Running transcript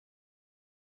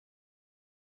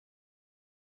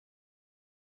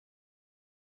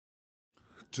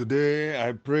Today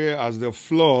I pray as the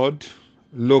flood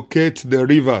locate the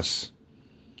rivers,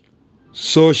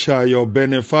 so shall your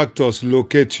benefactors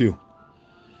locate you.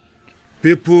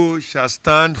 People shall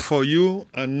stand for you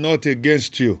and not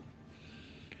against you.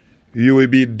 You will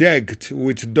be decked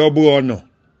with double honor.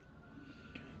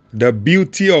 The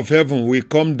beauty of heaven will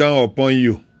come down upon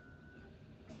you.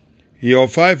 Your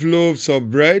 5 loaves of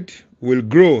bread will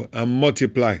grow and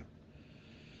multiply.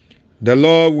 The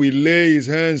Lord will lay his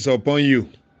hands upon you.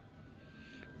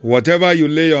 Whatever you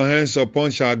lay your hands upon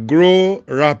shall grow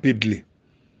rapidly.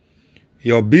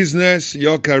 Your business,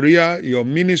 your career, your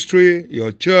ministry,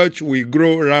 your church will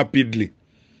grow rapidly.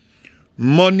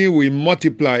 Money will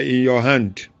multiply in your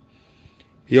hand.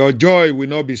 Your joy will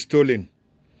not be stolen.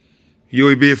 You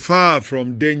will be far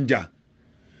from danger.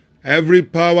 Every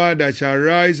power that shall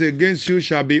rise against you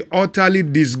shall be utterly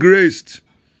disgraced.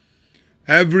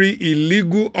 Every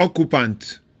illegal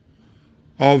occupant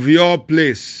of your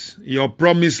place, your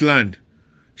promised land,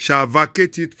 shall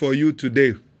vacate it for you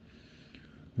today.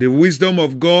 The wisdom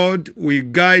of God will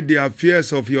guide the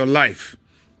affairs of your life.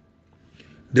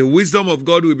 The wisdom of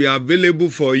God will be available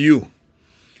for you.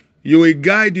 You will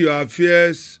guide your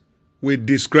affairs with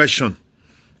discretion.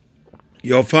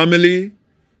 Your family,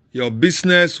 your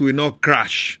business will not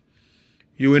crash.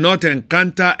 You will not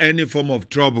encounter any form of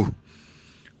trouble.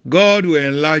 God will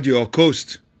enlarge your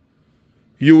coast.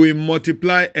 You will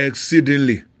multiply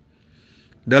exceedingly.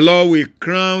 The Lord will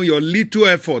crown your little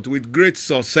effort with great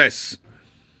success.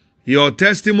 Your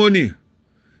testimony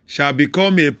shall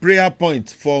become a prayer point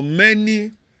for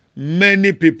many,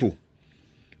 many people.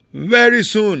 Very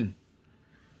soon,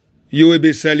 you will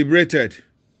be celebrated.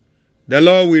 The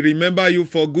Lord will remember you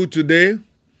for good today.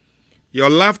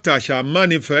 Your laughter shall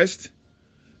manifest.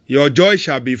 Your joy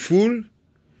shall be full.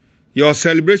 Your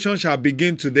celebration shall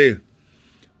begin today.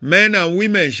 Men and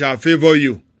women shall favor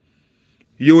you.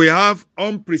 You will have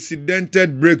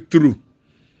unprecedented breakthrough.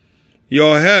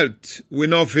 Your health will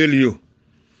not fail you.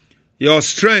 Your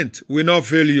strength will not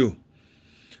fail you.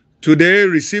 Today,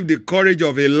 receive the courage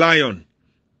of a lion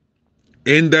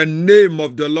in the name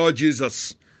of the Lord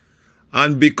Jesus.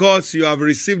 And because you have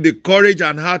received the courage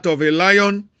and heart of a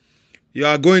lion, you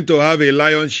are going to have a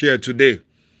lion's share today.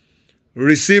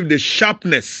 Receive the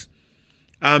sharpness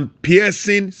and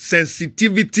piercing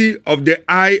sensitivity of the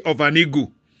eye of an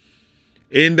eagle.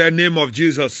 In the name of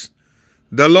Jesus,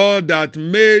 the Lord that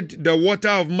made the water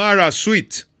of Mara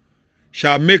sweet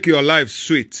shall make your life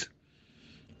sweet.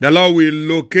 The Lord will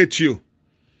locate you.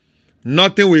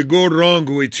 Nothing will go wrong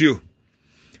with you.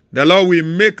 The Lord will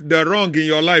make the wrong in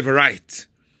your life right.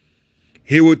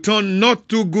 He will turn not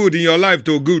too good in your life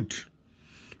to good.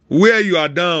 Where you are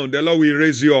down, the Lord will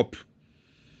raise you up.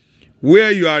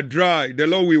 Where you are dry, the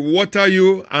Lord will water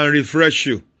you and refresh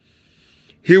you.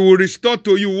 He will restore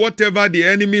to you whatever the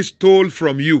enemy stole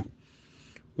from you.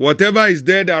 Whatever is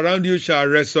dead around you shall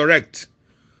resurrect.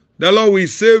 The Lord will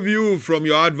save you from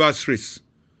your adversaries.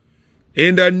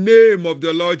 In the name of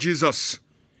the Lord Jesus,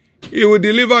 he will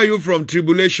deliver you from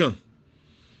tribulation.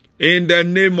 In the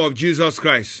name of Jesus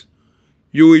Christ,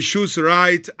 you will choose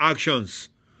right actions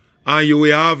and you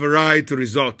will have right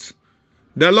results.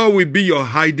 The Lord will be your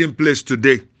hiding place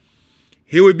today.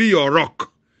 He will be your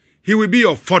rock. He will be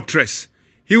your fortress.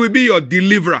 He will be your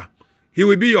deliverer. He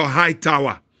will be your high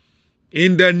tower.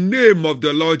 In the name of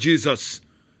the Lord Jesus.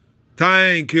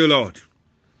 Thank you, Lord.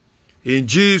 In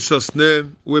Jesus'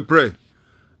 name we pray.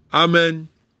 Amen,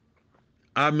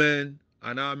 amen,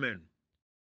 and amen.